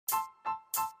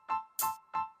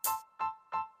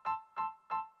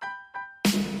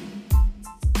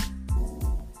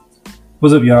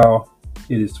What's up, y'all?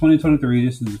 It is 2023.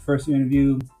 This is the first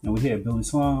interview, and we had Billy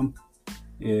Slum.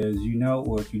 As you know,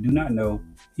 or if you do not know,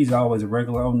 he's always a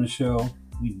regular on the show.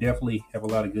 We definitely have a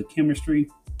lot of good chemistry.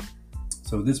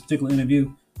 So this particular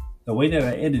interview, the way that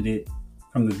I edited it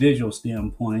from the visual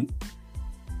standpoint,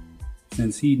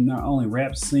 since he not only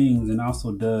raps, sings, and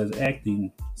also does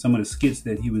acting, some of the skits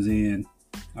that he was in,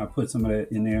 I put some of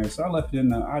that in there. So I left it in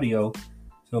the audio.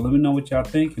 So let me know what y'all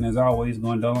think, and as always, go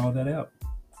and download that out.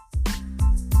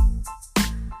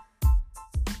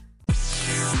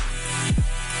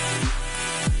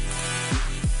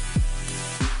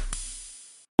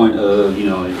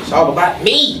 It's all about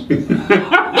me.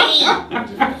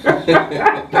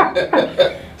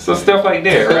 So stuff like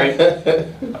that, right?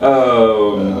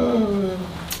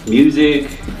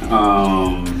 Music,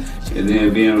 and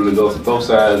then being able to go to both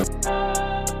sides.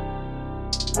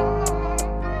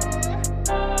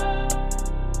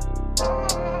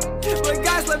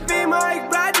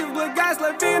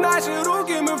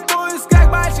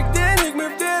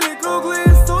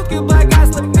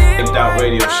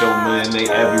 Radio show, man, they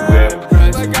everywhere.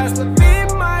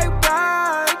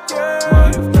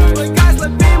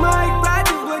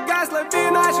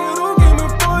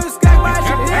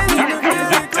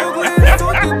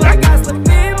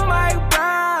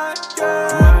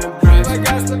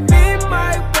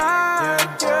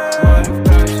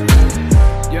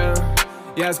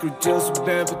 Я скрутился в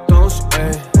тебе потом,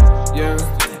 я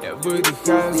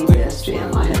выдыхаю. Best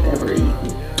jam I have ever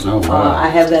eaten. Oh, wow. I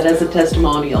have that as a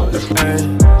testimonial.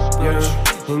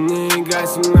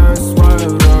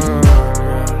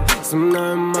 Со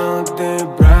мной молодые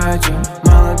братья,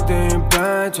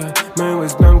 мы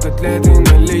возьмем котлеты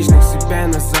наличных себе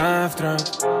на завтра.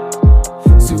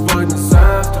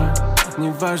 Сегодня-завтра,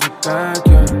 неважно как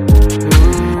я.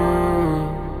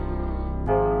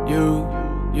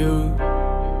 You,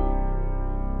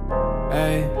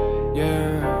 эй,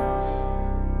 yeah.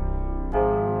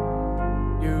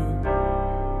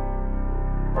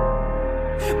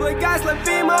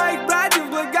 Благослови моих братьев,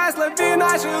 благослови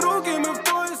наши руки, мы в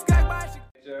поисках больших.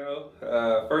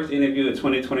 First interview of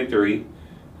 2023,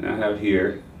 and I have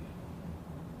here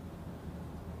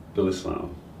Billy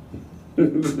Slum. I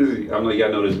know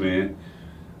y'all know this man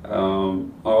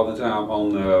all the time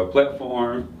on the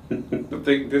platform. I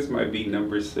think this might be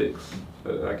number 6.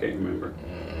 I can't remember.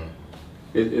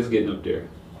 It's getting up there.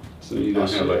 So you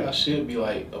don't have like. I should be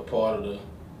like a part of the.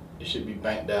 It should be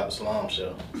Banked Out Slum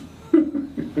Show.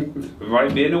 It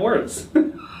might be in the works. Yeah.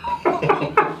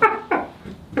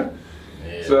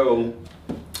 So,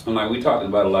 I'm like, we talked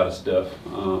about a lot of stuff.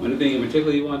 Anything in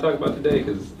particular you want to talk about today?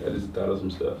 Because I just thought of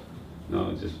some stuff.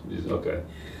 No, just okay.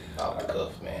 Off the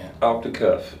cuff, man. Off the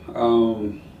cuff. I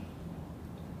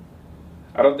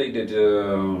don't think that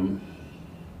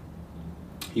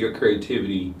your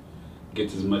creativity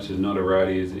gets as much as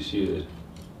notoriety as it should.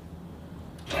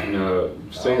 And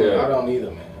say that. I don't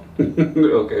either, man.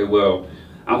 Okay, well,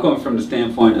 I'm coming from the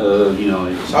standpoint of,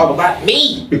 It's all about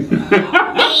me. So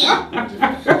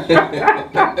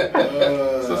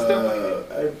stuff like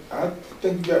that. I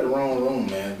think you got the wrong room,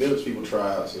 man. Village People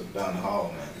Tryouts is down the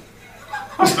hall, man.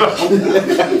 That's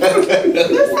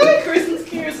like Christmas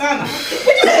Care Santa.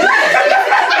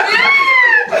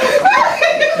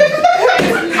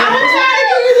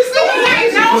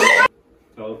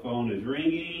 Telephone is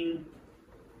ringing.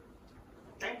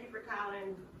 Thank you for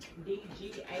calling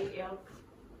DGAL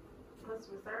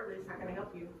Customer Service. How can I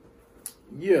help you?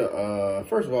 Yeah,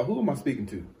 first of all, who am I speaking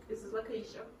to? This is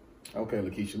Lakeisha. Okay,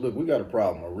 Lakeisha, look, we got a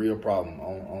problem, a real problem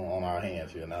on our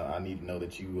hands here. Now, I need to know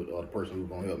that you are the person who's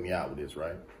going to help me out with this,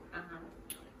 right? Uh-huh.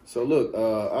 So, look,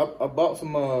 I bought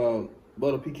some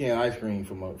butter pecan ice cream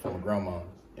from a grandma,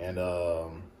 and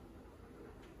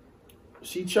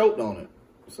she choked on it.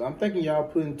 So I'm thinking y'all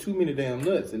putting too many damn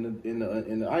nuts in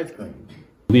the ice cream.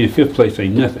 Being in 5th place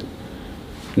ain't nothing.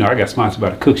 No, I got sponsored by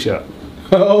the Cook Shop.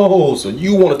 Oh, so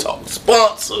you want to talk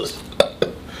sponsors?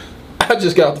 I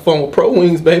just got off the phone with Pro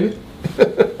Wings, baby.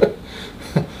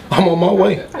 I'm on my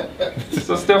way.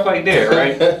 So stuff like that,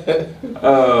 right?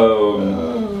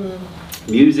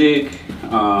 Music,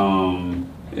 and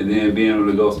then being able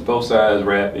to go to both sides,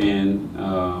 rap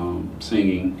and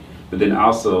singing, but then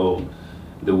also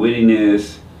the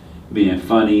wittiness, being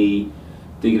funny,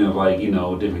 thinking of like,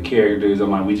 different characters.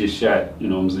 I'm like, we just shot,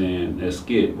 what I'm saying, a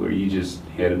skit where you just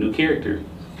had a new character.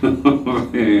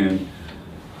 And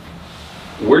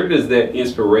where does that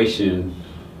inspiration,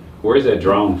 where is that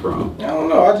drawn from? I don't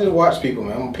know. I just watch people,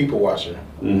 man. I'm a people watcher.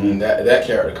 Mm-hmm. And that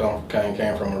character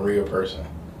came from a real person.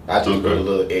 I just put a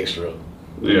little extra.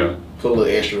 Yeah. Put a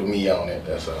little extra of me on it,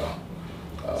 that's all.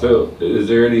 So is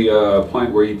there any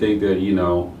point where you think that,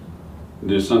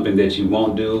 there's something that you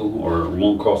won't do or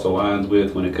won't cross the lines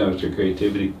with when it comes to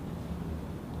creativity?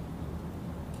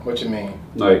 What you mean?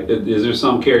 Like, is there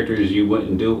some characters you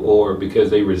wouldn't do, or because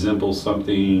they resemble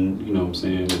something, you know what I'm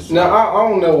saying? No, I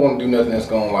don't never want to do nothing that's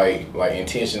gonna like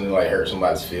intentionally like hurt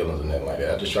somebody's feelings or nothing like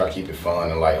that. I just try to keep it fun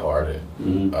and lighthearted.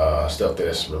 Stuff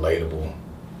that's relatable.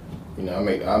 You know,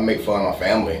 I make fun of my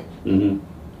family.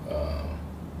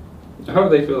 How do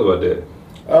they feel about that?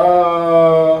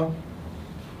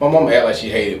 My mom act like she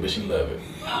hated it, but she love it.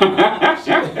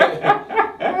 She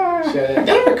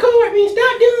don't record me,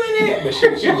 stop doing that. But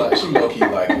she low key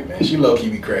like it, man. She low key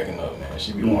be cracking up, man.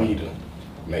 She be wanting you to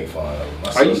make fun of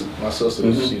it. My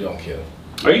sister, she don't care.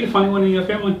 Are you the funny one in your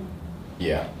family?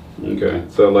 Yeah. Okay,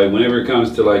 so like whenever it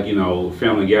comes to like, you know,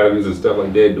 family gatherings and stuff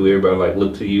like that, do everybody like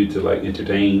look to you to like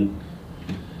entertain?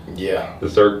 Yeah. The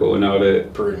circle and all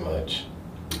that? Pretty much.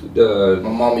 My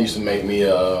mama used to make me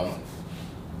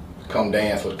come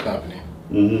dance for the company.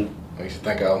 I used to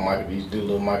think I was Michael. We used to do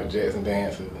little Michael Jackson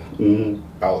dances.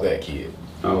 I was that kid.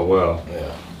 Oh wow.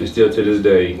 Yeah. And still to this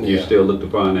day, you're still looked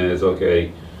upon as,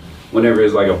 okay, whenever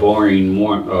it's like a boring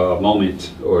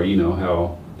moment, or you know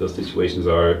how those situations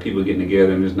are, people getting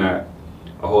together and there's not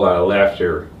a whole lot of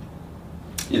laughter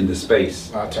in the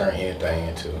space. I turn anything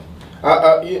into it.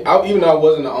 I even though I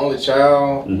wasn't the only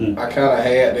child, I kind of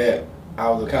had that. I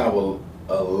was kind of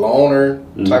a loner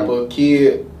type of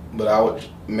kid, but I would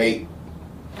make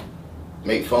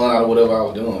fun out of whatever I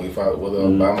was doing,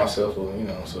 whether by myself or you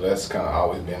know. So that's kind of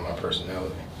always been my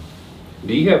personality.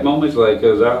 Do you have moments like,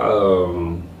 because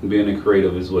I being a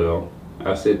creative as well,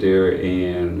 I sit there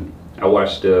and I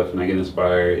watch stuff and I get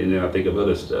inspired and then I think of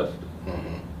other stuff.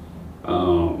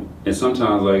 And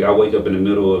sometimes like I wake up in the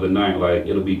middle of the night, like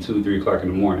it'll be 2-3 o'clock in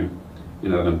the morning,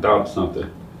 and I've done thought of something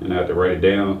and I have to write it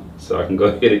down so I can go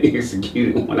ahead and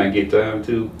execute it when I get time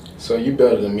to. So you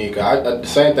better than me, cause the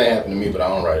same thing happened to me, but I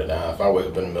don't write it down. If I wake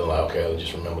up in the middle, like, okay, I'll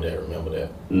just remember that. Remember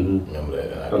that.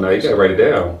 Oh no, you gotta write it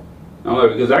down. I don't know,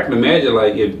 because I can imagine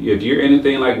like if you're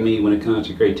anything like me when it comes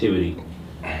to creativity,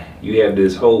 you have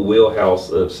this whole wheelhouse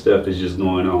of stuff that's just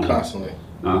going on constantly.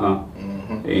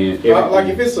 And like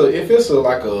if it's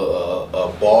like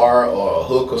a bar or a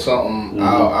hook or something,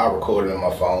 I'll record it in my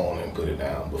phone and put it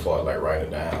down before I like write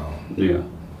it down. Yeah.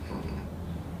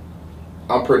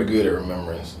 I'm pretty good at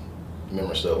remembering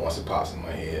stuff once it pops in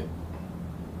my head.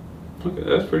 Okay,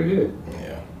 that's pretty good.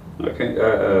 Yeah. Okay,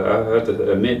 I have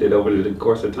to admit that over the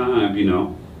course of time, you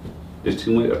know, there's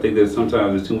too much. I think that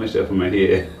sometimes there's too much stuff in my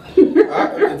head.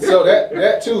 So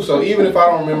that too. So even if I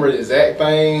don't remember the exact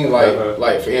thing,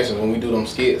 like for instance, when we do them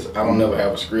skits, I don't never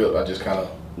have a script. I just kind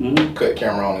of cut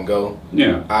camera on and go.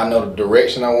 Yeah. I know the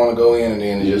direction I want to go in, and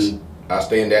then just I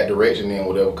stay in that direction. Then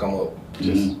whatever come up,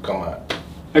 just come out.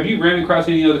 Have you ran across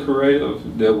any other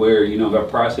creative that where you know the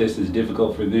process is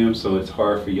difficult for them, so it's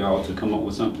hard for y'all to come up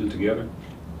with something together?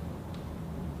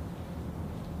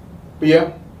 But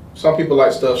yeah, some people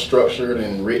like stuff structured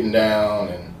and written down,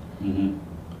 and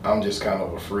I'm just kind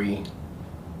of a free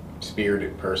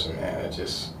spirited person, man. It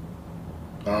just,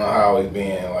 I don't know how I always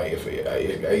been. Like if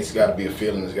it's got to be a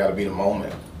feeling, it's got to be the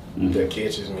moment that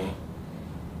catches me.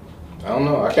 I don't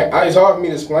know. I can't. It's hard for me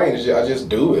to explain. I just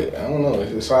do it. I don't know.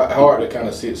 It's hard to kind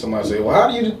of sit somebody say, "Well, how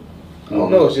do you?" I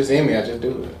don't know. It's just in me. I just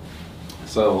do it.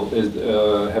 So,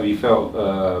 have you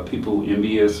felt people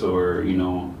envious, or you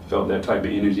know, felt that type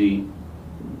of energy,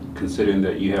 considering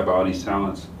that you have all these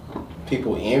talents?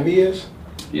 People envious?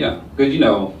 Yeah, because you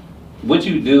know, what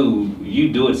you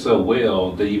do it so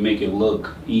well that you make it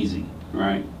look easy,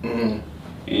 right?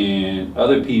 And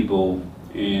other people.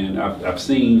 And I've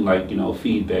seen like, you know,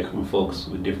 feedback from folks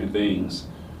with different things.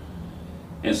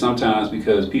 And sometimes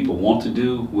because people want to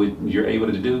do what you're able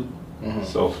to do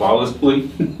so flawlessly,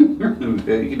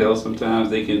 you know, sometimes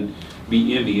they can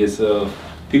be envious of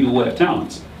people who have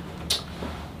talents.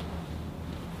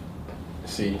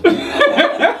 See,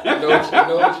 I know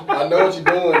what you're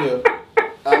doing here.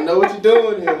 I know what you're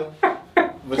doing here.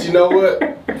 But you know what?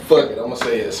 Fuck it, I'm gonna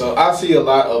say it. So I see a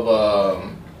lot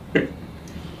of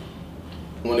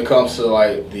when it comes to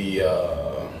like the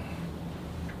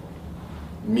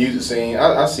music scene,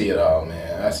 I see it all,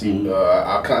 man. I see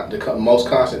the most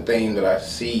constant thing that I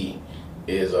see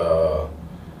is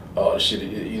shit.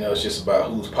 You know, it's just about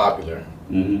who's popular.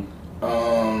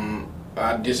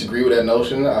 I disagree with that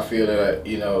notion. I feel that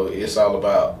you know it's all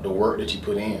about the work that you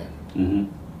put in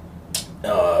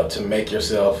to make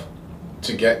yourself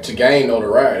to gain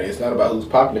notoriety. It's not about who's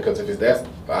popular, because if that's,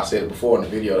 I said it before in the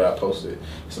video that I posted,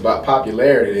 it's about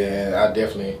popularity, then I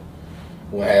definitely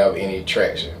won't have any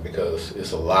traction, because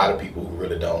it's a lot of people who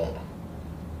really don't.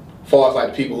 As far as like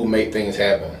the people who make things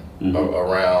happen,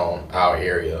 around our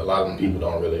area. A lot of them people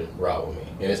don't really rock with me,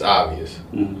 and it's obvious.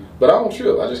 Mm-hmm. But I don't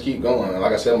trip. I just keep going.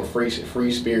 Like I said, I'm a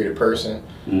free spirited person.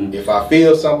 Mm-hmm. If I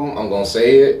feel something, I'm gonna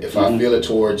say it. If I feel it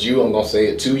towards you, I'm gonna say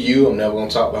it to you. I'm never gonna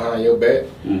talk behind your back.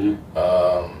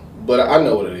 But I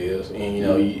know what it is, and you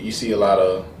know, you see a lot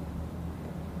of.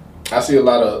 I see a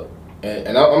lot of,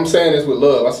 and I'm saying this with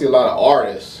love. I see a lot of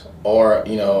artists, or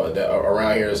you know, that are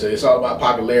around here that say it's all about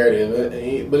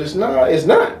popularity, but it's not. It's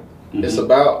not. It's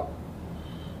about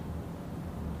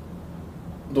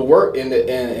the work and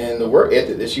the work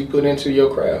ethic that you put into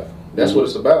your craft. That's what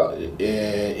it's about.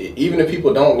 And even if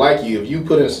people don't like you, if you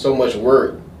put in so much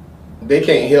work, they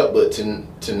can't help but to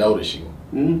notice you.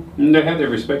 And they have to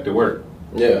respect the work.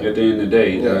 Yeah. At the end of the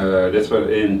day, that's what.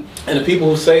 And the people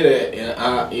who say that, and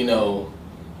I, you know,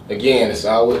 again, it's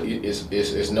always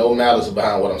it's no malice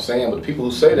behind what I'm saying, but the people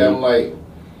who say that, I'm like,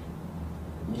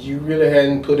 you really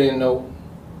hadn't put in no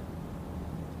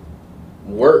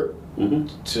work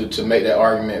to make that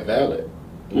argument valid.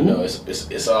 You know,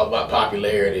 it's all about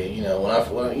popularity. You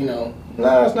know,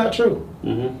 nah, it's not true.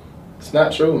 It's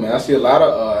not true, man. I see a lot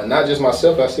of not just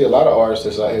myself. I see a lot of artists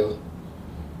that's out here,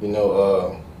 you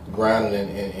know,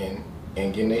 grinding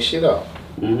and getting their shit out.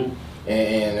 And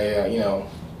you know,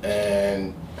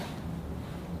 and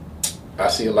I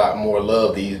see a lot more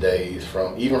love these days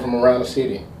even from around the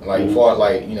city. Like as far as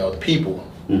like, you know, the people.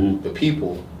 If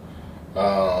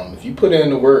you put in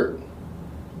the work,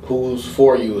 who's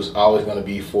for you is always going to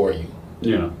be for you.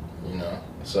 yeah, You know,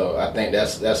 so I think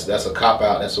that's a cop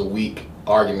out. That's a weak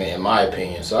argument in my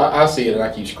opinion. So I see it and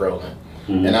I keep scrolling,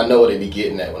 and I know what they be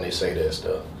getting at when they say that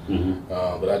stuff.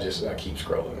 But I keep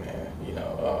scrolling, man. You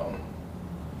know,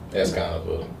 that's kind of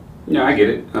a. Yeah, I get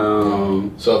it.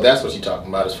 So if that's what you're talking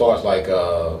about, as far as like,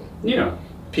 Yeah.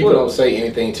 people don't say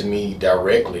anything to me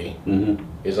directly.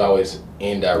 It's always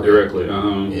indirect. Directly.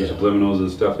 Subliminals and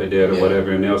stuff like that or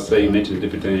whatever, and they'll say, mention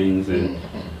different things. And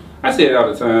I say it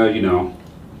all the time, you know.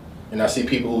 And I see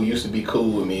people who used to be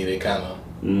cool with me, they kind of.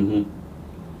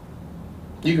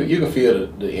 You can feel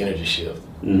the energy shift.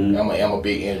 I'm a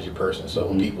big energy person, so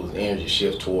when people's energy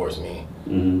shift towards me,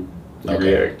 You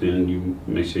react and you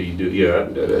make sure you do. Yeah, I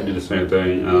do the same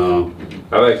thing.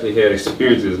 I've actually had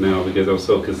experiences now because I'm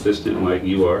so consistent like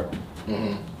you are,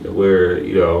 where,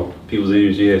 you know, people's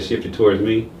energy has shifted towards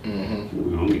me. I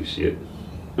don't give a shit.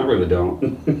 I really don't.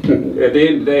 At the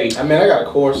end of the day, I mean, I got a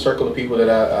core circle of people that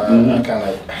I kind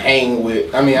of hang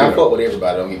with. I mean, I fuck with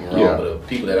everybody, don't get me wrong, but the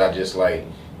people that I just like,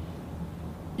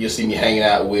 you'll see me hanging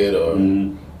out with, or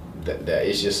that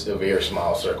it's just a very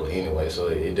small circle anyway, so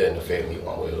it doesn't affect me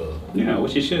one way or the other. yeah,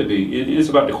 which it should be. It's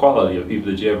about the quality of people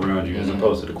that you have around you as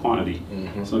opposed to the quantity.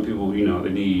 Some people, you know,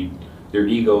 they need their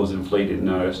egos inflated and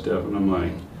all that stuff, and I'm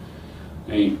like,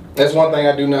 That's one thing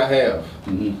I do not have.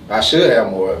 I should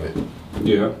have more of it.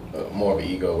 Yeah. More of an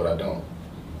ego, but I don't.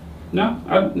 No,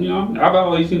 I've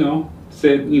always, you know,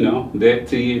 said, you know, that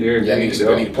to you. There. Yeah, I need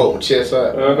to poke my chest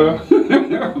out.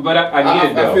 But I get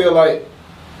it though. I feel like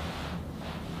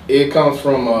it comes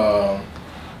from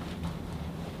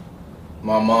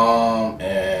my mom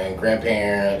and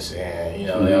grandparents, and you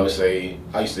know, they always say.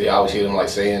 I used to always hear them like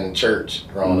say in church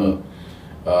growing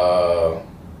up.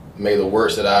 May the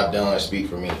works that I've done speak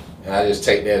for me, and I just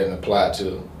take that and apply it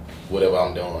to whatever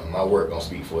I'm doing. My work gonna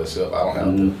speak for itself. I don't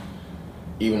have to.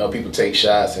 Even though people take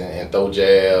shots and throw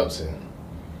jabs and,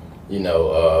 you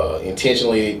know,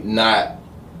 intentionally not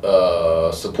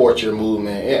support your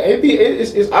movement,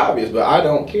 it's obvious, but I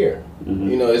don't care.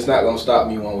 You know, it's not gonna stop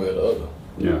me one way or the other.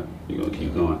 Yeah, you're gonna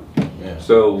keep going. Yeah.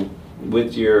 So,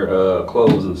 with your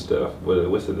clothes and stuff,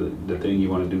 what's the thing you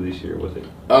want to do this year with it?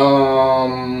 I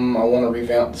want to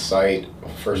revamp the site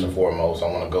first and foremost. I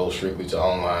want to go strictly to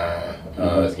online.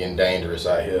 It's getting dangerous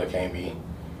out here. I can't be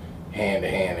hand to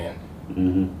hand in.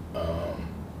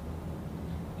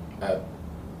 I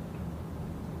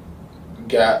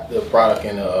got the product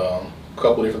in a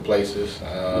couple different places.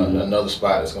 Another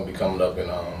spot that's gonna be coming up in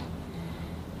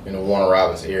the Warner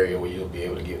Robins area where you'll be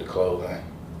able to get the clothing.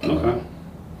 Okay.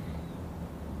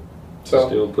 So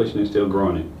still pushing it, still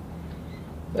growing it.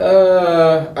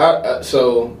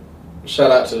 So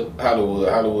shout out to Hollywood.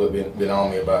 Hollywood been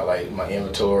on me about like my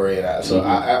inventory, and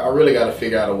I really got to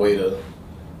figure out a way to,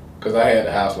 cause I had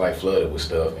the house like flooded with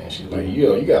stuff, and she's like,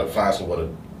 yo, you got to find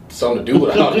something to do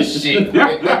with all this shit.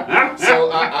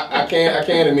 So I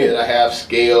can't admit that I have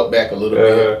scaled back a little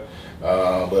bit,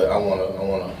 but I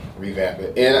wanna revamp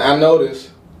it. And I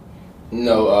noticed, you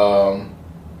know,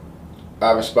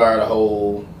 I've inspired a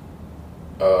whole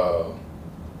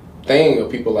thing of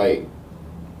people like,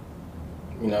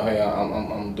 you know, hey,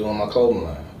 I'm doing my clothing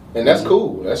line, and that's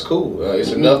cool. That's cool.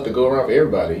 It's enough to go around for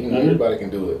everybody. You know, everybody can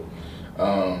do it.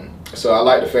 So I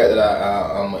like the fact that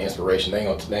I'm an inspiration. They ain't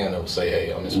gonna never say,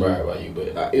 "Hey, I'm inspired by you,"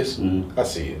 but I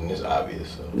see it and it's obvious.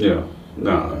 So. Yeah,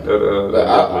 no, but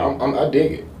I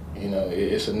dig it. You know,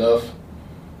 it's enough.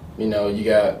 You know, you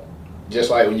got just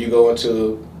like when you go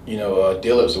into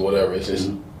Dillard's or whatever. It's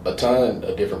just a ton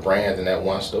of different brands in that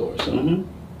one store. So you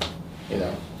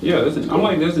know. Yeah, I'm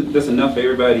like, there's enough for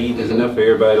everybody to eat. There's enough for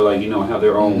everybody to, like, have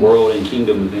their own world and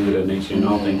kingdom and things of that nature. And I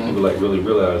don't think people, like, really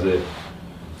realize it.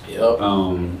 Yep.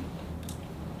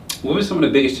 What were some of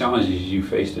the biggest challenges you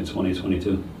faced in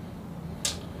 2022?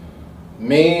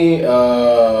 Me, I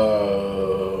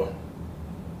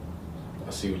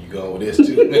see where you're going with this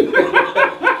too.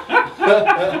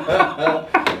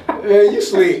 Man, you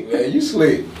sleep, man. You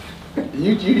sleep.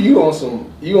 You on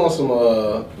some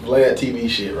Vlad TV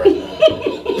shit right now.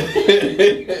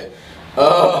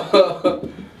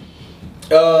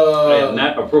 I am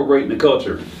not appropriating the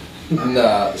culture.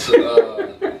 Nah.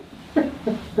 So,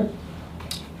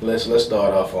 let's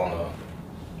start off on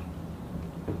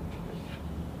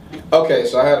Okay,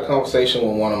 so I had a conversation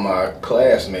with one of my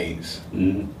classmates,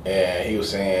 and he was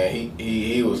saying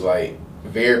he was like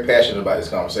very passionate about this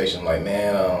conversation. Like,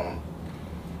 man,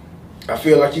 I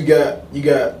feel like you got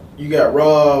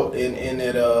robbed in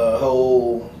that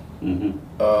whole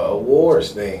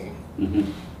awards thing.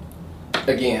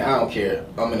 Again, I don't care.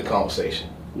 I'm in the conversation.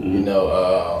 You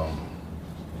know,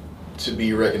 to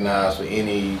be recognized for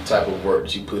any type of work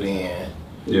that you put in,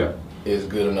 is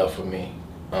good enough for me.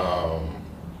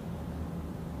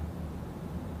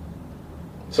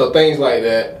 So things like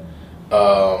that,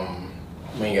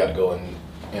 we ain't got to go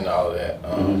in all of that.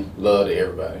 Love to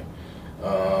everybody.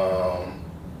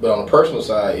 But on the personal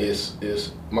side,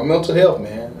 is my mental health,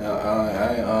 man.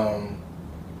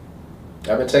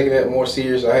 I've been taking that more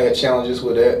serious. I had challenges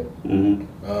with that.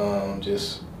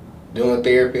 Just doing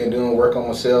therapy and doing work on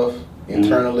myself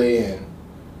internally, and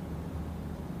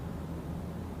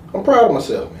I'm proud of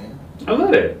myself, man. I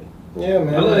love that. Yeah,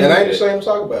 man. And I ain't ashamed to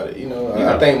talk about it. You know,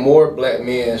 I think more black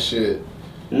men should.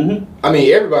 I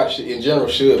mean, everybody should, in general,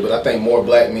 should, but I think more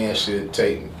black men should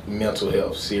take mental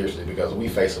health seriously because we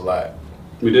face a lot.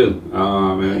 We do.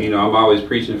 And I'm always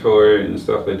preaching for it and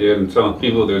stuff like that, and telling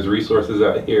people there's resources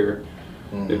out here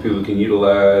that people can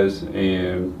utilize,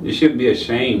 and you shouldn't be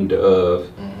ashamed of.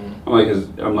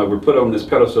 I'm like, we're put on this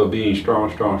pedestal of being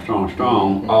strong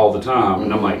all the time,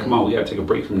 and I'm like, come on, we gotta take a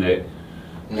break from that.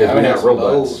 Man, I've had some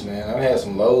lows, man. I've had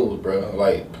some lows, bro.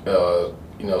 Like,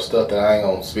 stuff that I ain't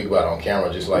gonna speak about on camera.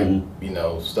 Just like,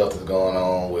 stuff that's going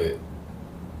on with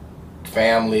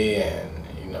family and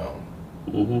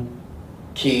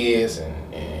kids and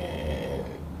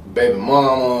baby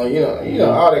mama.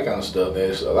 All that kind of stuff.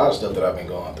 There's a lot of stuff that I've been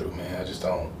going through, man. I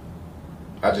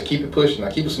just keep it pushing. I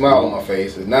keep a smile on my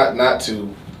face. It's not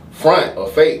to front or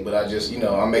fake, but I just,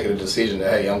 I'm making a decision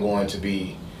that, hey, I'm going to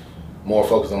be more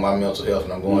focused on my mental health,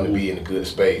 and I'm going to be in a good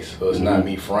space. So it's not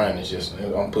me fronting. It's just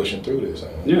I'm pushing through this.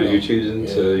 You're choosing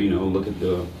to look at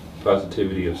the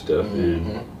positivity of stuff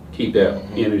and keep that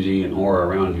energy and aura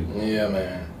around you. Yeah,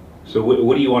 man. So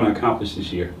what do you want to accomplish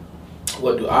this year?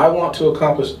 What do I want to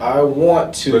accomplish? I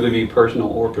want to, whether it be personal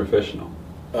or professional.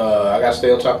 I got to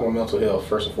stay on top of my mental health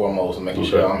first and foremost, and making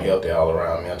sure I'm healthy all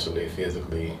around, mentally,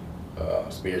 physically,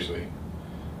 spiritually.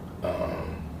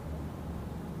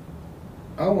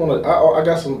 I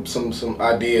got some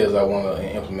ideas I want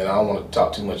to implement. I don't want to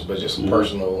talk too much, but just some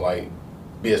personal, like,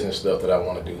 business stuff that I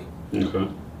want to do. Okay.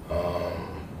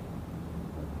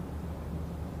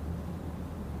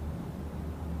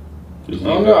 I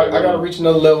don't know. I got to reach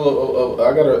another level of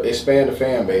I got to expand the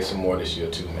fan base some more this year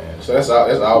too, man. So that's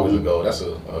always a goal. That's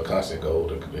a constant goal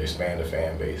to expand the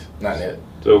fan base. Not that.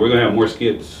 So we're gonna have more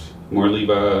skits, more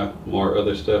Levi, more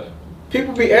other stuff.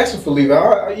 People be asking for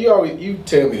Levi. You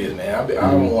tell me this, man. I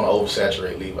don't want to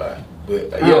oversaturate Levi,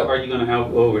 but how are you gonna have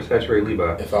oversaturate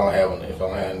Levi? If I don't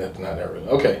have nothing out there really.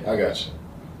 Okay, I got you.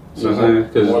 So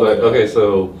because it's like, okay,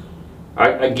 so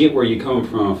I get where you're coming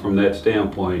from that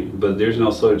standpoint, but there's no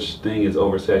such thing as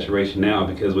oversaturation now,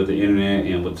 because with the internet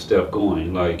and with stuff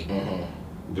going, like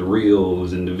the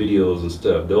reels and the videos and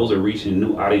stuff, those are reaching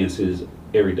new audiences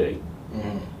every day.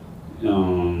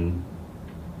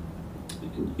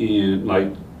 And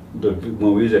like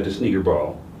when we was at the sneaker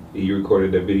ball, you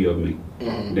recorded that video of me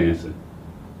dancing.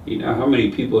 You know how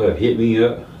many people have hit me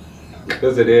up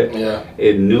because of that? Yeah.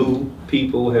 And new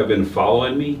people have been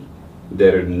following me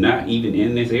that are not even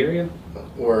in this area.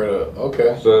 Word up.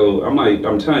 Okay. So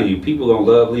I'm telling you, people gonna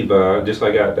love Levi, just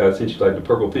like I sent you like the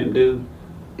Purple Pimp dude.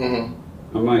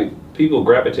 I'm like, people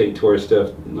gravitate towards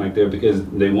stuff like that because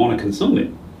they want to consume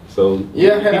it. So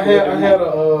yeah, I had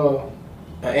an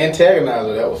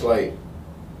antagonizer that was like,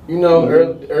 You know,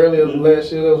 earlier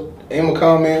last year, there was Emma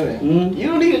comment, you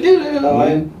don't need to do that.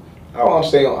 Like, I don't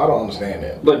understand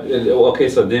that. But okay,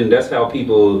 so then that's how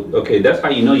people. Okay, that's how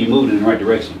you know you moved in the right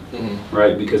direction,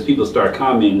 right? Because people start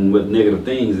commenting with negative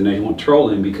things, and they want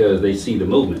trolling because they see the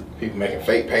movement. People making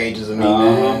fake pages of me,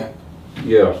 man.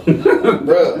 Yeah,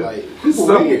 bro. Like, people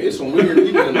weird. It's some weird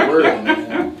people in the world,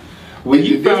 man. When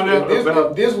you found out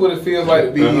about this, what it feels like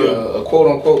to be a quote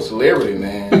unquote celebrity,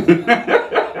 man.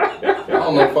 I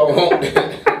don't know if I want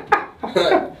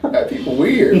that. Like, people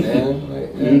weird, man.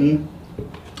 Like,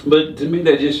 But to me,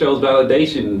 that just shows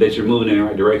validation that you're moving in the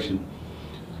right direction.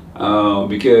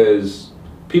 Because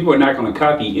people are not going to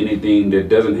copy anything that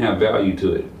doesn't have value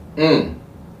to it.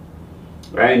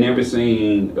 I ain't never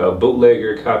seen a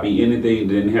bootlegger copy anything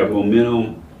that didn't have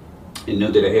momentum and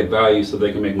knew that it had value so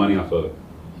they can make money off of it.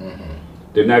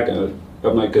 They're not going to,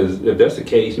 I'm like, because if that's the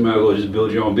case, you might as well just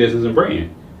build your own business and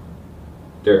brand.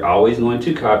 They're always going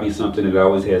to copy something that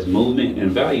always has movement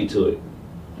and value to it.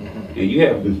 And you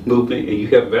have movement and you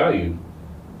have value.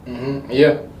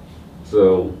 Yeah.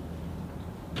 So,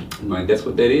 like, that's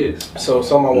what that is. So,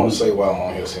 something I want to say while I'm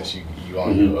on here, since you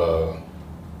on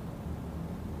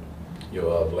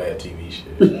your Vlad TV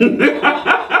shit.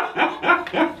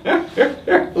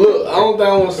 Look, the only thing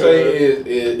I want to say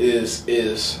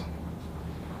is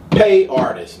pay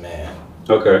artists, man.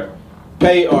 Okay.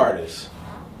 Pay artists.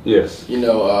 Yes. You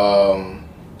know,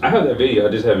 I have that video.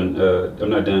 I just haven't. I'm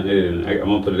not done editing. I'm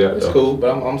gonna put it out. It's though. cool, but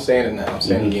I'm saying it now. I'm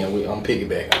saying it again. I'm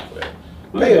piggybacking off of that.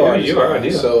 Okay, Pay artists. your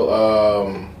idea.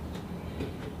 So,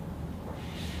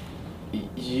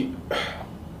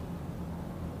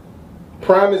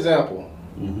 prime example.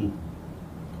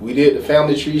 We did the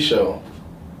Family Tree show.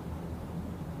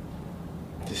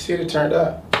 The city turned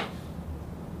out.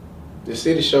 The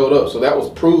city showed up, so that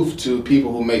was proof to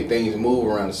people who make things move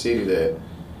around the city that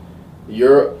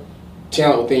your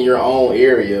talent within your own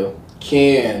area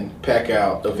can pack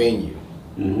out a venue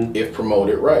if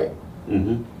promoted right.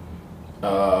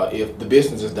 If the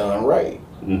business is done right.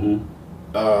 And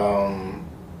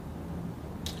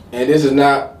this is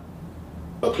not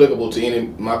applicable to any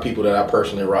of my people that I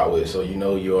personally rock with, so you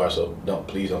know you are, so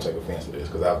please don't take offense to this,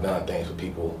 because I've done things with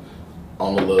people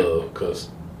on the love because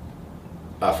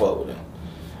I fuck with them,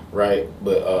 right?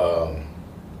 But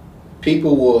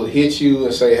people will hit you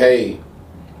and say, hey,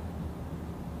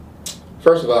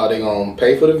 first of all, they're going to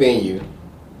pay for the venue,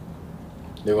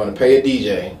 they're going to pay a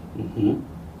DJ,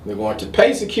 they're going to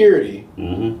pay security,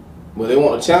 but they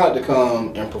want the talent to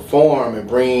come and perform and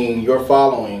bring your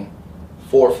following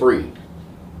for free.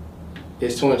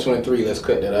 It's 2023, let's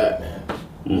cut that out, man.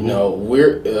 You know,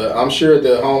 I'm sure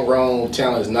the homegrown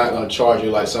talent is not going to charge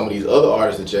you like some of these other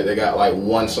artists that they got like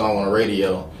one song on the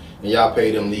radio, and y'all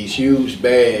pay them these huge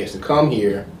bags to come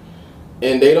here,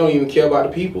 and they don't even care about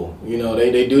the people. You know,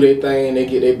 they do their thing, they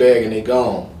get their bag, and they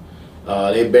gone.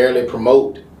 They barely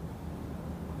promote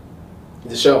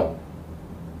the show.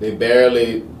 They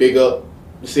barely big up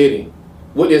the city,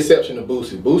 with the exception of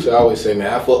Boosie. Boosie, I always say,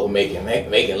 man, I fuck with making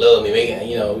love me, making,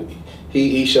 you know.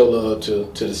 He show love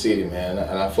to the city, man,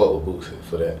 and I fuck with Boosie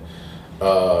for that.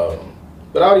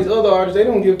 But all these other artists, they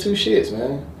don't give two shits,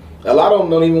 man. A lot of them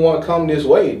don't even want to come this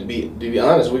way, to be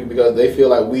honest with you, because they feel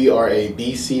like we are a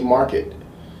BC market,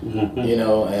 you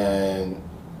know, and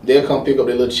they'll come pick up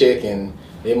their little check, and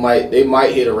they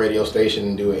might hit a radio station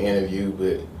and do an interview,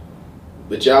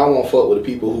 but y'all won't fuck with the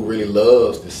people who really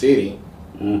loves the city,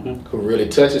 who really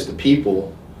touches the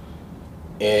people.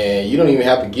 And you don't even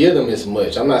have to give them this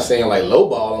much. I'm not saying like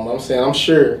lowball them. I'm saying I'm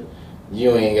sure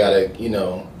you ain't gotta, you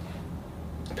know,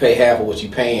 pay half of what you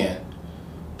paying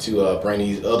to bring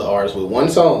these other artists with one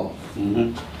song.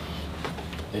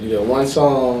 They do that one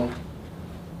song,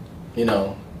 you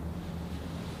know.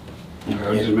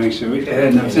 Just make sure we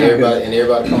add enough and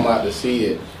everybody come out to see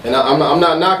it. And I'm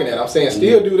not knocking that. I'm saying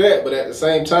still do that, but at the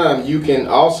same time you can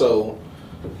also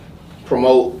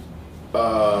promote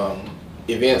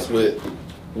events with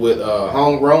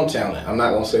homegrown talent. I'm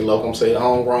not gonna say local. I'm saying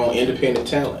homegrown, independent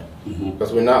talent,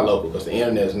 because we're not local. Because the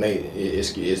internet has made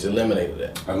it's eliminated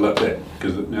that. I love that,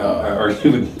 because I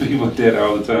argue with people with that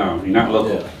all the time. You're not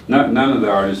local. Yeah. None of the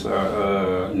artists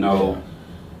are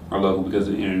local because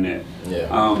of the internet.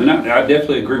 Yeah. And I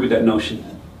definitely agree with that notion.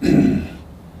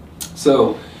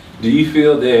 So, do you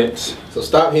feel that? So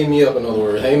stop hitting me up. In other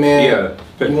words, hey man,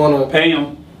 you wanna pay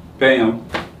them?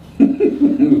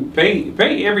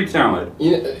 Pay every talent.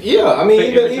 Yeah, I mean,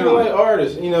 even like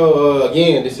artists, you know,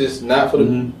 again, this is not for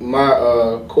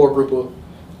my core group of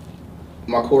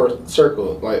my core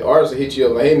circle. Like artists will hit you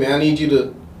up like, hey man, I need you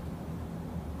to.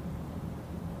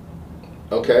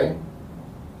 Okay.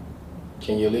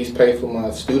 can you at least pay for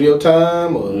my studio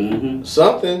time or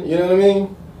something? You know what I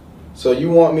mean? So you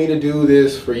want me to do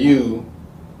this for you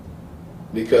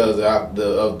because of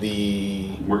the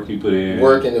work you put in,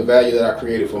 work and the value that I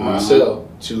created for myself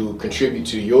to contribute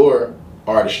to your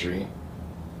artistry.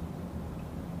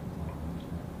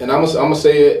 And I'm gonna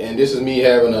say it, and this is me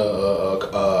having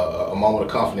a moment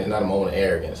of confidence, not a moment of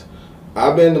arrogance.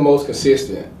 I've been the most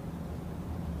consistent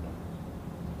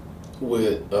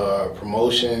with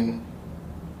promotion.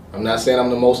 I'm not saying I'm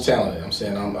the most talented. I'm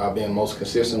saying I've been most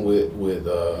consistent with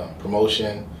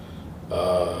promotion,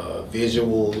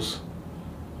 visuals,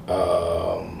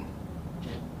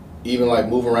 even like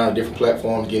moving around to different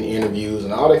platforms, getting interviews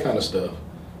and all that kind of stuff.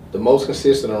 The most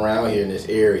consistent around here in this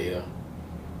area,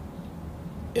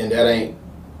 and that ain't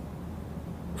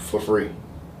for free.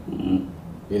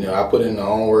 You know, I put in my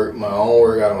own work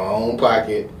out of my own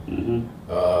pocket.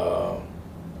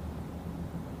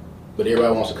 But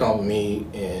everybody wants to come to me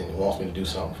and wants me to do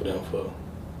something for them. For,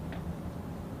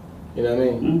 you know what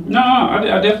I mean? No,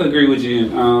 I definitely agree with you.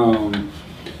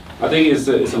 I think it's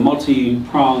a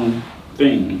multi-pronged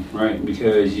thing, right?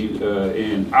 Because you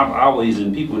and I've always,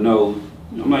 and people know,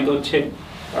 I'm like, go check.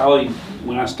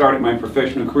 When I started my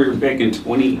professional career back in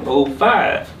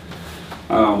 2005,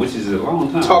 which is a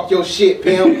long time. Talk your shit,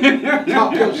 pimp.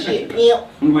 Talk your shit, pimp.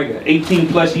 I'm like an 18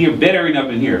 plus year veteran up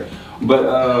in here, but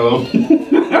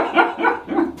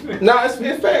no, it's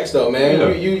facts though, man.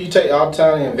 Yeah. You take all the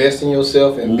time to invest in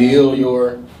yourself and build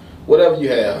your whatever you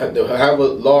have. However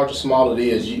large or small it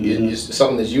is, it's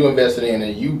something that you invested in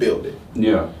and you built it.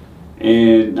 Yeah.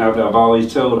 And I've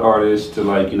always told artists to,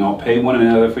 like, you know, pay one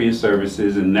another for your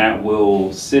services, and that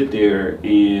will sit there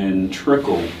and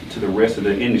trickle to the rest of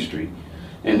the industry.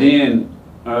 And then,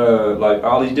 like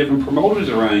all these different promoters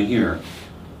around here,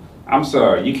 I'm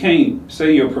sorry, you can't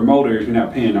say you're a promoter if you're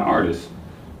not paying the artist.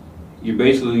 You're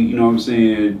basically, you know what I'm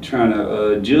saying, trying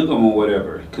to jug them or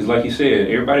whatever. Because like you said,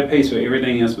 everybody pays for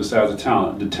everything else besides the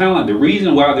talent. The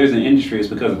reason why there's an industry is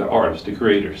because of the artists, the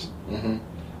creators.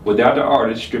 Without the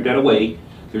artists, strip that away,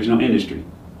 there's no industry.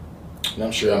 And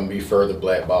I'm sure I'm gonna be further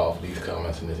blackballed for these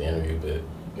comments in this interview, but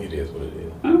it is what it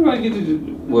is. I'm like,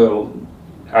 well,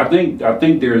 I think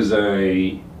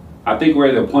we're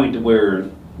at a point to where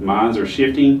minds are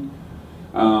shifting.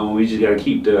 We just got to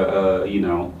keep the you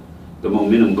know, the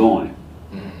momentum going,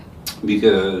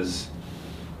 because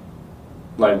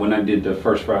like when I did the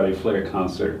First Friday Flair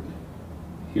concert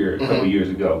here a couple years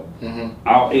ago,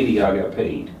 all 80 y'all got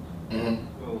paid. And,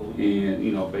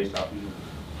 you know, based off,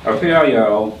 I pay all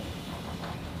y'all,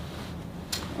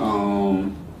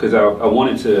 because I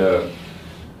wanted to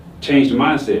change the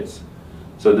mindsets.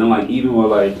 So then, like, even with,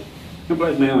 like, the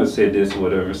black man has said this or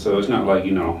whatever, so it's not like,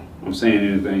 you know, I'm saying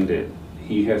anything that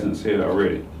he hasn't said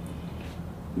already.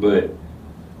 But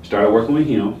started working with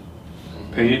him,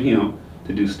 paying him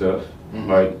to do stuff.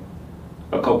 Like,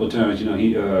 a couple of times, you know,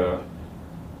 he,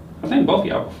 I think both of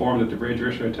y'all performed at the Red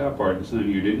Dress Shirt Top Party the same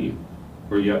year, didn't you?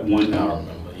 Or you got one? I don't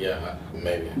remember. Yeah,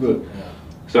 maybe. Good. Yeah.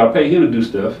 So I paid him to do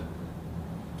stuff.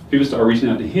 People started reaching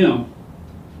out to him.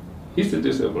 He said,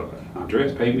 well,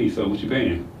 Andres paid me, so what you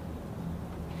paying?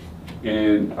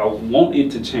 And I want it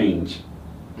to change.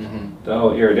 The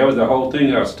whole era. That was the whole thing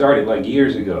that I started like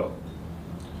years ago.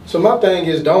 So my thing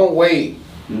is, don't wait.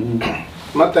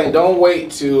 My thing, don't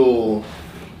wait till,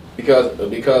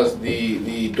 because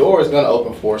the door is gonna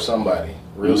open for somebody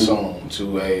real soon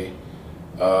to a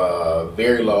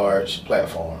very large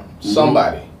platform.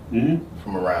 Somebody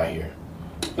from around here.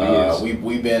 Yes.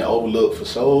 We've been overlooked for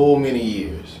so many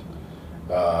years,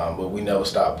 but we never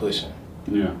stopped pushing.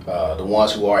 Yeah. The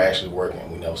ones who are actually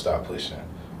working, we never stop pushing.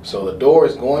 So the door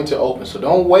is going to open. So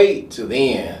don't wait till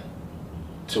then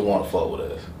to want to fuck with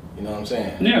us. You know what I'm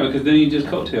saying? Yeah, because then you just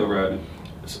coattail riding.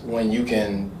 It's when you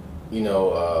can, you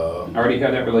know. Already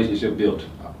have that relationship built.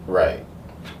 Right.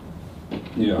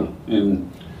 Yeah,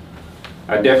 and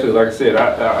I definitely, like I said,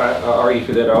 I argue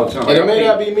for that all the time. And it may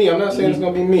not be me. I'm not saying it's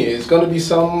going to be me. It's going to be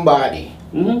somebody.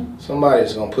 Somebody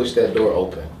that's going to push that door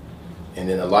open. And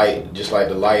then the light, just like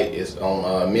the light is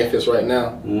on Memphis right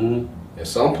now, at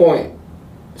some point,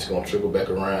 it's going to trickle back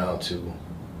around to,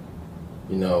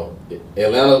 you know,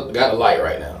 Atlanta got a light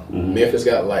right now. Memphis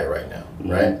got a light right now,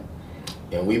 right?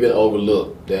 And we've been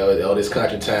overlooked. All this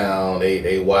country town,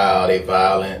 they wild, they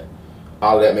violent.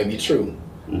 All of that may be true.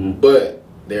 But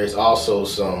there's also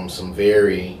some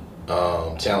very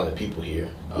talented people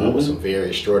here with some very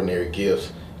extraordinary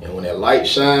gifts. And when that light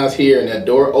shines here and that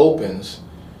door opens,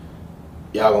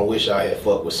 y'all gonna wish I had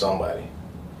fucked with somebody.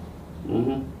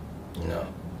 You know,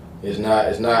 it's not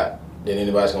that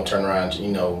anybody's gonna turn around.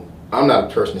 You know, I'm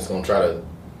not a person that's gonna try to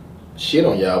shit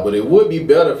on y'all, but it would be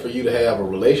better for you to have a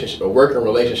relationship, a working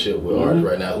relationship with artists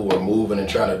right now who are moving and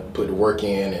trying to put the work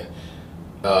in and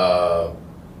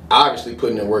obviously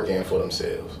putting the work in for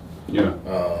themselves. Yeah.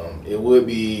 It would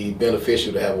be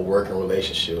beneficial to have a working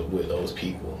relationship with those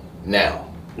people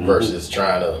now versus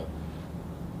trying to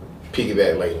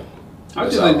piggyback later. I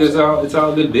just think it's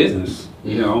all good business,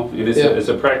 you know, and it's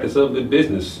a practice of good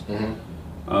business.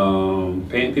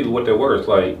 Paying people what they're worth.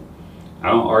 Like, I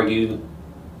don't argue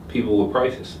people with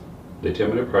prices. They tell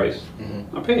me their price,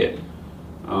 I pay it.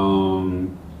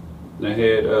 They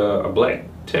had a black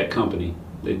tech company.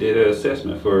 They did an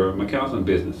assessment for my counseling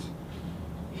business.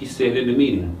 He said in the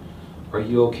meeting, "Are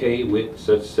you okay with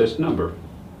such number?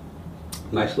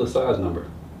 Nice little size number."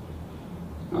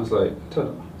 I was like, I told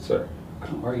him, "Sir, I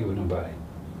don't argue with nobody.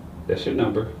 That's your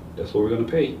number. That's what we're gonna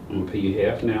pay. I'm gonna pay you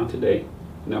half now today,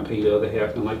 and I'll pay you the other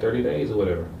half in like 30 days or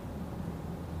whatever."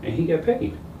 And he got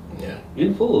paid. Yeah.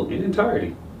 In full, in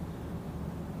entirety.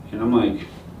 And I'm like,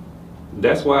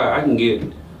 that's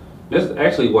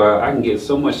actually why I can get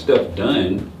so much stuff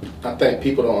done. I think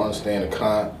people don't understand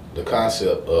the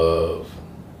concept of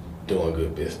doing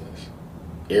good business.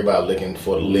 Everybody looking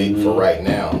for the lick for right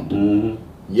now.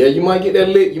 Yeah, you might get that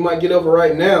lick, you might get over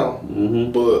right now,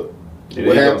 but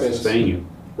what happens? Sustain you.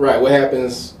 Right, what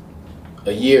happens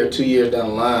a year, 2 years down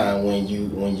the line when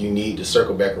you need to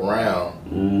circle back around,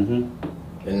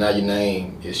 and now your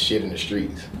name is shit in the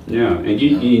streets. Yeah, and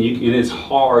and it's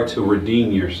hard to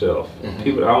redeem yourself. I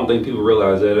don't think people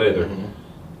realize that either.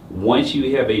 Once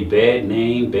you have a bad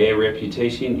name, bad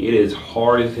reputation, it is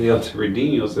hard as hell to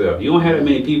redeem yourself. You don't have that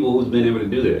many people who's been able to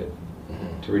do that,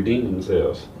 to redeem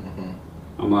themselves.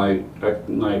 I'm like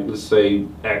let's say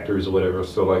actors or whatever.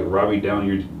 So like Robbie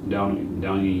Downey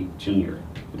Jr.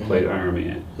 who played Iron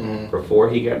Man. Before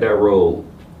he got that role,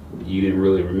 you didn't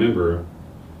really remember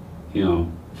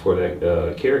him for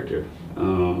that character,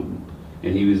 and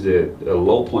he was at a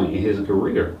low point in his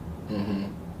career.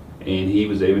 And he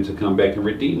was able to come back and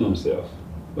redeem himself.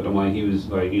 But I'm like, he was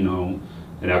like, you know,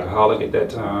 an alcoholic at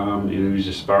that time, and it was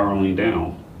just spiraling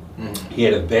down. He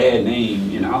had a bad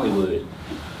name in Hollywood,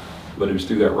 but it was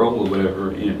through that role or whatever,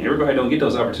 and everybody don't get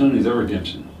those opportunities of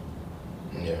redemption.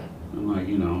 Yeah. I'm like,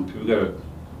 you know, people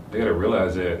they gotta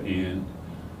realize that, and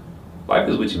life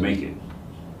is what you make it.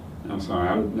 I'm sorry,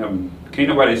 can't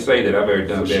nobody say that I've ever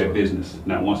done bad business,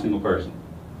 not one single person.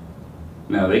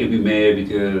 Now, they can be mad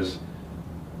because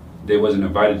they wasn't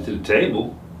invited to the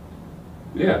table.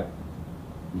 Yeah.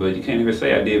 But you can't even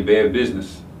say I did bad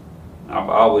business. I've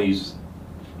always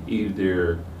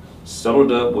either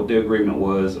settled up what the agreement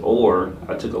was or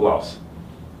I took a loss.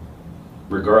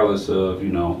 Regardless of,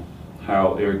 you know,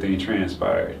 how everything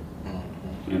transpired.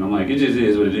 And I'm like, it just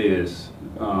is what it is.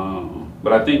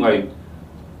 But I think like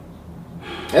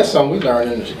that's something we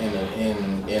learned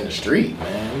in the street,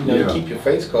 man. You know, you keep your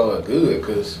face card good,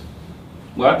 cause.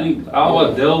 Well, I think all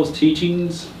of those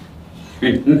teachings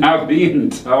are not being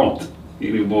taught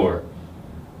anymore.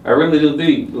 I really do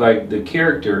think like the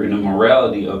character and the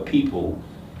morality of people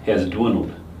has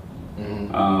dwindled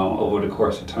over the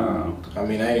course of time. I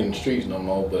mean, I ain't in the streets no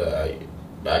more, but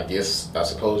I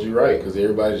suppose you're right, because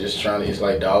everybody's just trying to, it's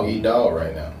like dog eat dog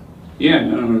right now. Yeah,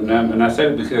 and I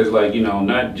said it because, like, you know,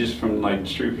 not just from like the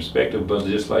street perspective, but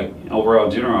just like overall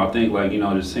general. I think like, you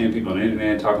know, just seeing people on the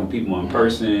internet, talking to people in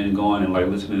person, going and like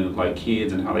listening to like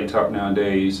kids and how they talk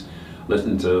nowadays,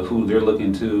 listening to who they're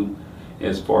looking to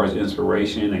as far as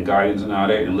inspiration and guidance and all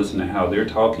that, and listening to how they're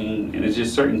talking, and it's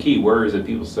just certain key words that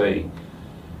people say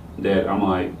that I'm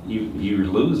like, you're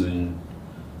losing.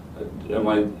 I'm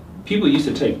like, people used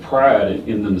to take pride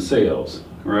in themselves,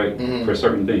 right, for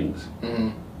certain things.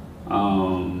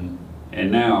 And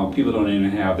now people don't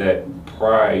even have that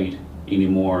pride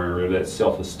anymore, or that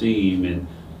self-esteem, and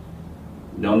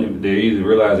they either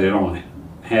realize they don't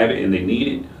have it and they need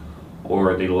it,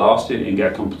 or they lost it and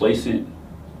got complacent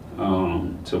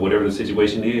to whatever the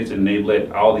situation is, and they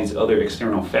let all these other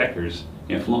external factors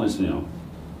influence them.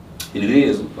 And it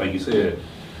is, like you said,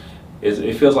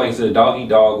 it feels like it's a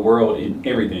dog-eat-dog world in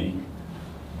everything.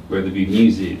 Whether it be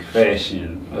music,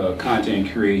 fashion,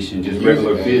 content creation, just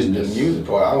regular business. The music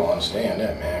part, I don't understand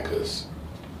that, man, because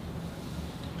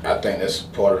I think that's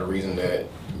part of the reason that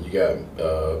you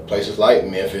got places like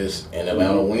Memphis and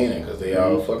Atlanta winning, because they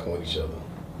all fucking with each other.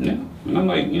 Yeah, and I'm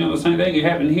like, you know, the same thing can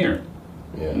happen here.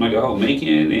 Yeah. Like the whole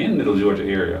Macon and Middle Georgia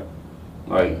area.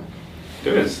 Like,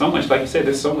 there's so much, like you said,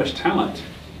 there's so much talent.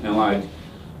 And like,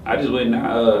 I just went and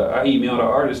I emailed an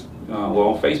artist,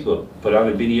 on Facebook, put out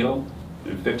a video.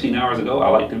 15 hours ago, I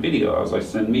liked the video. I was like,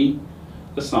 send me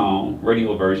the song,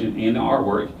 radio version, and the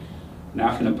artwork. Now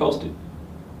I'm finna post it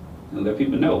and let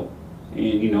people know.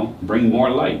 and, you know, bring more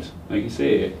light, like you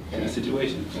said, in the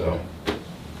situation. So,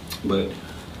 but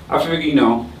I figure, you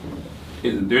know,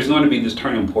 there's going to be this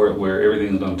turning point where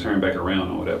everything's going to turn back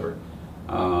around or whatever,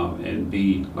 and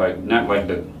be like, not like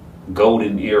the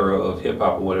golden era of hip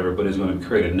hop or whatever, but it's going to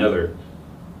create another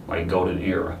like golden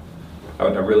era. I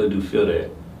really do feel that.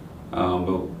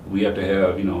 But we have to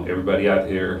have, you know, everybody out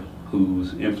there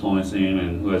who's influencing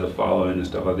and who has a following and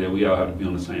stuff like that. We all have to be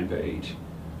on the same page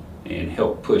and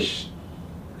help push.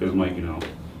 Because, like, you know,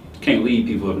 can't lead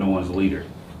people if no one's a leader.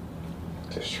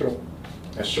 That's true.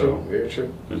 That's true. Very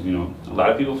true. Because, you know, a lot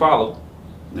of people follow,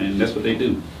 and that's what they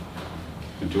do.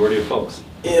 Majority of folks.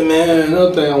 Yeah, man.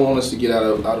 Another thing I want us to get out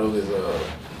of is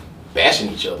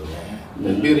bashing each other, man.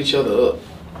 Let's build each other up.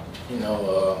 You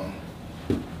know,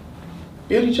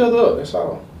 build each other up. That's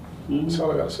all. That's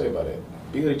all I gotta say about it.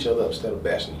 Build each other up instead of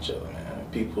bashing each other, man.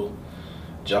 People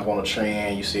jump on a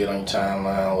trend. You see it on your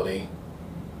timeline, or they,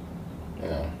 you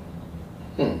know.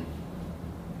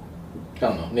 I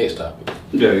don't know. Next topic.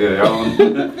 Yeah.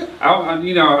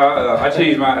 I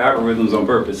changed my algorithms on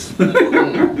purpose.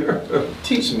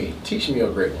 Teach me a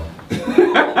great one.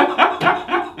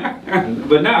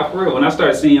 But now, for real, when I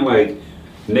start seeing like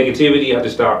negativity, I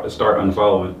just start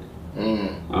unfollowing.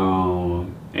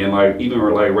 And like even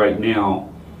like right now,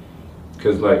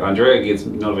 because like Andrea gets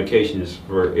notifications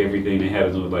for everything that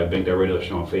happens with like Bank That Radio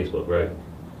Show on Facebook, right?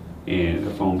 And her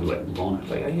phone be like blowing up,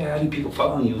 like, yeah, I need people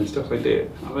following you and stuff like that.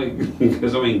 I'm like,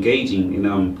 because I'm engaging and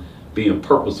I'm being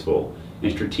purposeful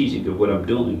and strategic of what I'm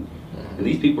doing. And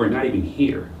these people are not even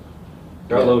here.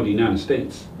 They're all over the United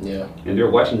States. Yeah. And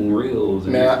they're watching reels.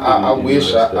 And man, I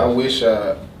wish. Let me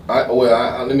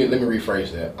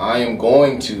rephrase that. I am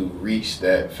going to reach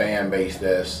that fan base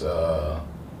that's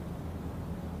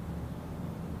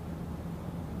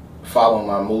following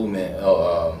my movement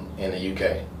in the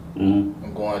UK.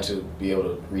 I'm going to be able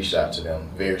to reach out to them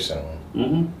very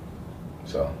soon.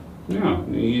 So. Yeah,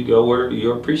 you go where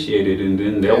you're appreciated, and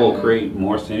then that will create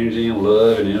more synergy and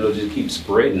love, and it'll just keep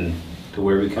spreading to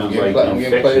where it becomes like infectious. I'm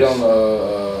getting played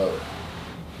on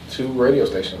 2 radio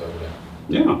stations over there.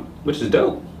 Yeah, which is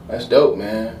dope. That's dope,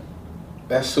 man.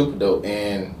 That's super dope.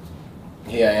 And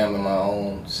here I am in my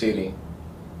own city.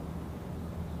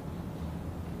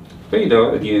 But you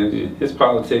know, again, it's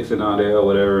politics and all that or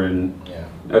whatever, and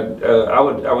I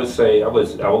would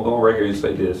go on record and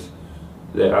say this,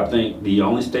 that I think the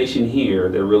only station here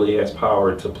that really has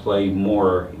power to play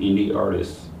more indie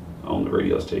artists on the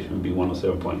radio station would be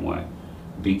 107.1,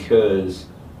 because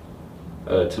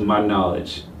to my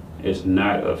knowledge, it's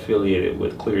not affiliated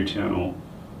with Clear Channel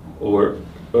or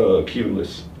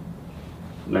Cumulus.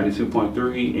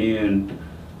 92.3 and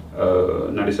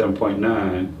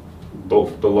 97.9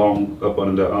 both belong up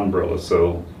under the umbrella.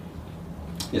 So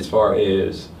as far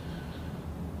as,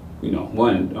 you know,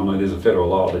 one, I mean, there's a federal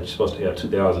law that you're supposed to have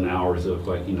 2,000 hours of,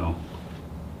 like, you know,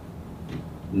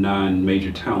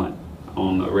 non-major talent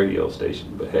on a radio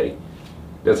station. But hey,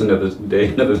 that's another day,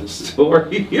 another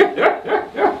story.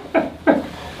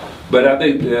 But I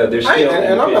think there's still.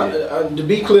 And I'm not, to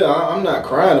be clear, I'm not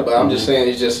crying about it. I'm just saying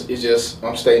it's just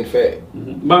I'm stating fact.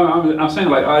 But I'm saying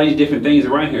like all these different things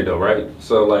around here though, right?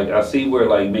 So like I see where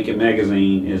like Make It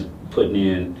Magazine is putting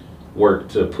in work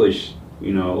to push,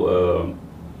 you know,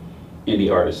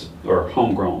 indie artists or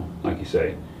homegrown, like you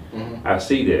say. I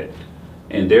see that,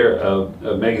 and they're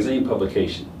a magazine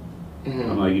publication.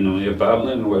 I'm like, you know, if Bob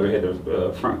Lennon or whatever had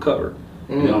the front cover,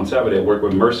 and then on top of that, work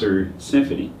with Mercer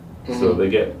Symphony, so they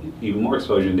get even more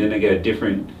exposure. And then they got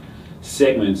different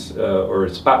segments or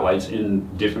spotlights in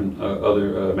different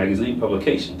other magazine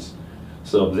publications.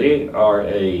 So if they are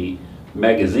a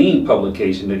magazine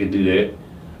publication, they can do that.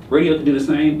 Radio can do the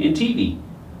same, and TV.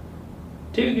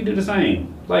 TV can do the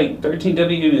same. Like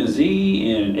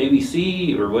 13WMZ and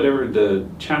ABC or whatever the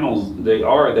channels they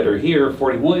are that are here,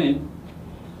 41,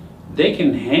 they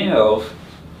can have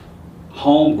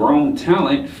homegrown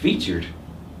talent featured.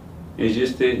 It's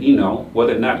just that, you know,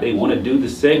 whether or not they want to do the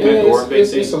segment or if they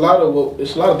think it's a lot of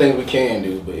things we can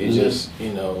do, but it's just,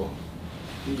 you know,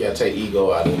 you gotta take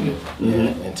ego out of it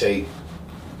and take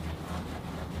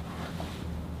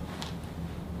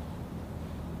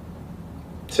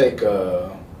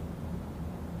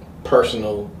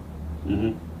personal,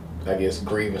 I guess,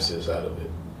 grievances out of it.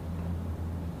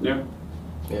 Yeah.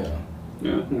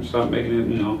 And stop making it,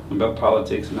 you know, about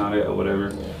politics and all that or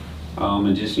whatever.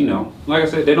 And just, you know, like I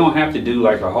said, they don't have to do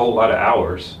like a whole lot of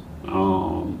hours.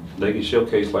 They can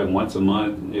showcase like once a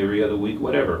month, every other week,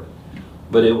 whatever.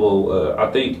 But it will, I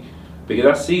think, because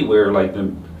I see where like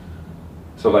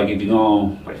so like if you go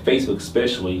on like Facebook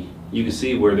especially, you can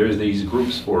see where there's these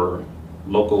groups for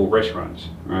local restaurants,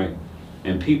 right?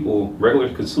 And people,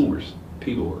 regular consumers,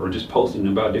 people are just posting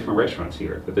about different restaurants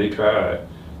here that they tried,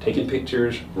 taking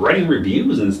pictures, writing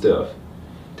reviews and stuff,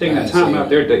 taking the time out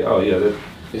there.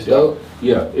 It's dope.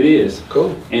 Yeah, it is.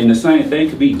 Cool. And the same thing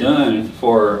could be done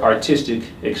for artistic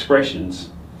expressions.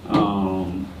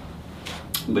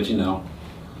 But you know,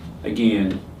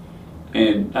 again,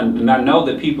 and I know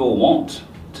that people want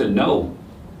to know,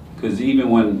 because even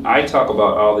when I talk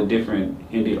about all the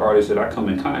different indie artists that I come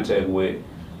in contact with,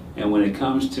 and when it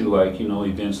comes to like, you know,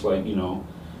 events like, you know,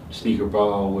 Sneaker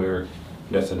Ball, where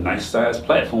that's a nice sized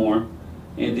platform,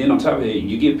 and then on top of it,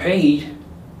 you get paid.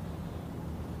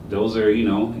 Those are, you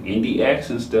know, indie acts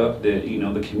and stuff that, you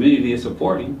know, the community is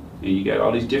supporting, and you got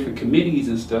all these different committees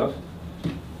and stuff.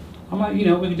 I'm like, you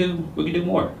know, we could do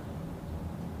more.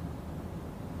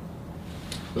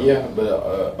 Yeah,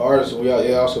 but artists,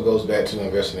 it also goes back to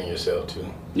investing in yourself too.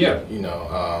 Yeah. You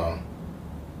know,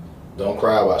 don't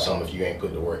cry about something if you ain't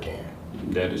put the work in.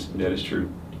 That is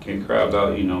true. You can't cry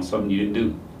about, you know, something you didn't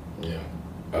do. Yeah.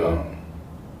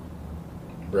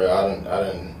 Bro, I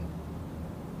didn't.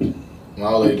 My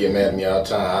old lady get mad at me all the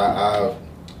time.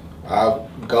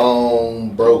 I've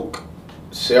gone broke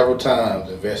several times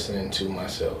investing into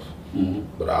myself,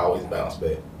 but I always bounce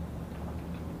back.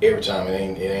 Every time it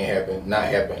ain't not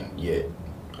happened yet.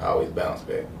 I always bounce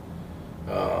back.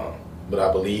 But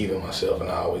I believe in myself,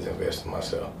 and I always invest in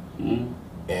myself,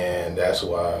 and that's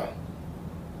why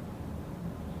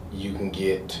you can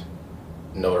get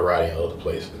notoriety in other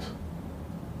places.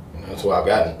 And that's why I've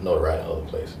gotten notoriety in other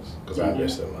places, because I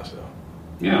invested in myself.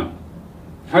 Yeah.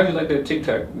 How do you like that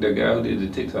TikTok? The guy who did the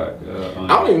TikTok? I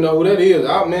don't even know who that is.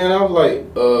 I was like,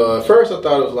 at first I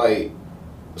thought it was like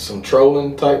some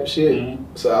trolling type shit.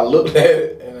 So I looked at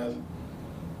it and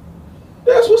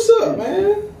that's what's up,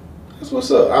 man. That's what's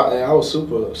up. I was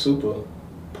super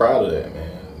proud of that,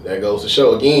 man. That goes to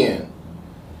show again,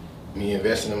 me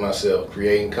investing in myself,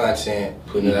 creating content,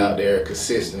 putting it out there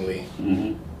consistently.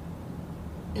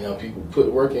 You know, people put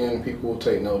the work in, people will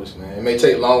take notice, man. It may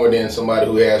take longer than somebody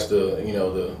who has the, you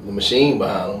know, the machine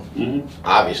behind them,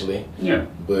 obviously. Yeah.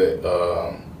 But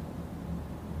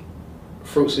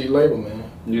fruits of your labor, man.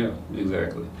 Yeah,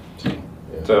 exactly. Yeah.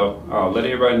 So let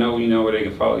everybody know, you know, where they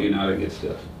can follow you and all that good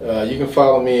stuff. You can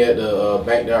follow me at the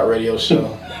Banked Out Radio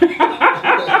Show.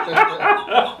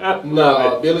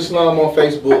 No, Billy Slum on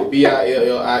Facebook,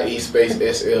 BILLIE space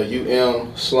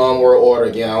SLUM, Slum World Order.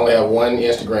 Again, I only have one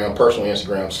Instagram, personal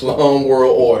Instagram, Slum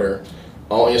World Order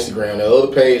on Instagram. The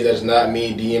other page, that's not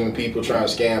me DMing people, trying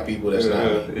to scam people, that's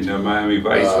not me. In the Miami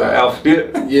Vice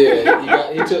outfit.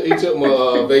 Yeah, he took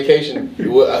my vacation,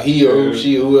 he or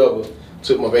she or whoever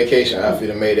took my vacation outfit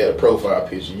and made that a profile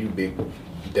picture. You big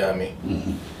dummy.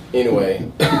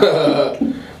 Anyway,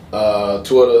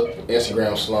 Twitter,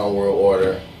 Instagram, Slum World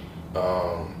Order,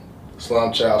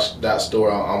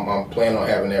 slumchild.store. I'm planning on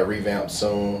having that revamped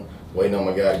soon. Waiting on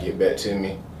my guy to get back to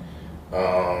me.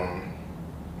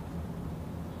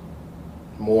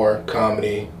 More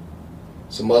comedy,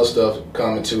 some other stuff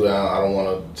coming too. I don't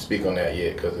want to speak on that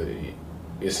yet because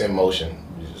it's in motion.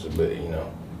 But you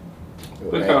know,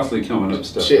 we're constantly coming up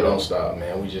stuff. Shit don't stop,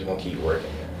 man. We just gonna keep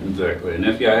working, man. Exactly. And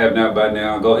if y'all have not by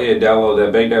now, go ahead and download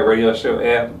that Banked Out Radio Show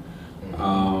app.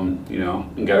 You know,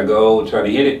 you gotta go try to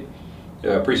hit it.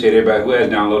 Appreciate everybody who has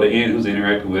downloaded and who's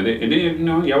interacting with it. And then, you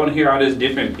know, y'all want to hear all this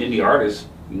different indie artists,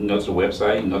 you can go to the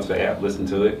website, you can go to the app, listen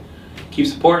to it. Keep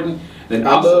supporting. Then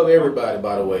I love everybody,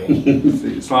 by the way.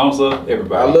 Slums love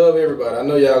everybody. I love everybody. I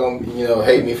know y'all gonna, you know,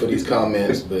 hate me for these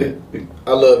comments, but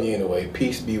I love you anyway.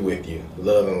 Peace be with you.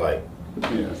 Love and light.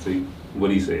 Yeah, see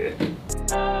what he said.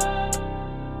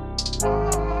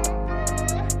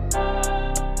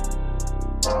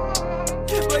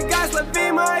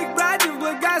 Благослови моих братьев,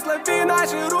 благослови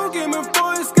наши руки. Мы в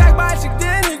поисках больших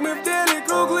денег, мы в деле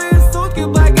круглые сутки.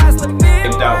 Благослови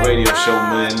Banked Out Radio Show,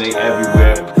 man, they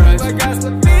everywhere.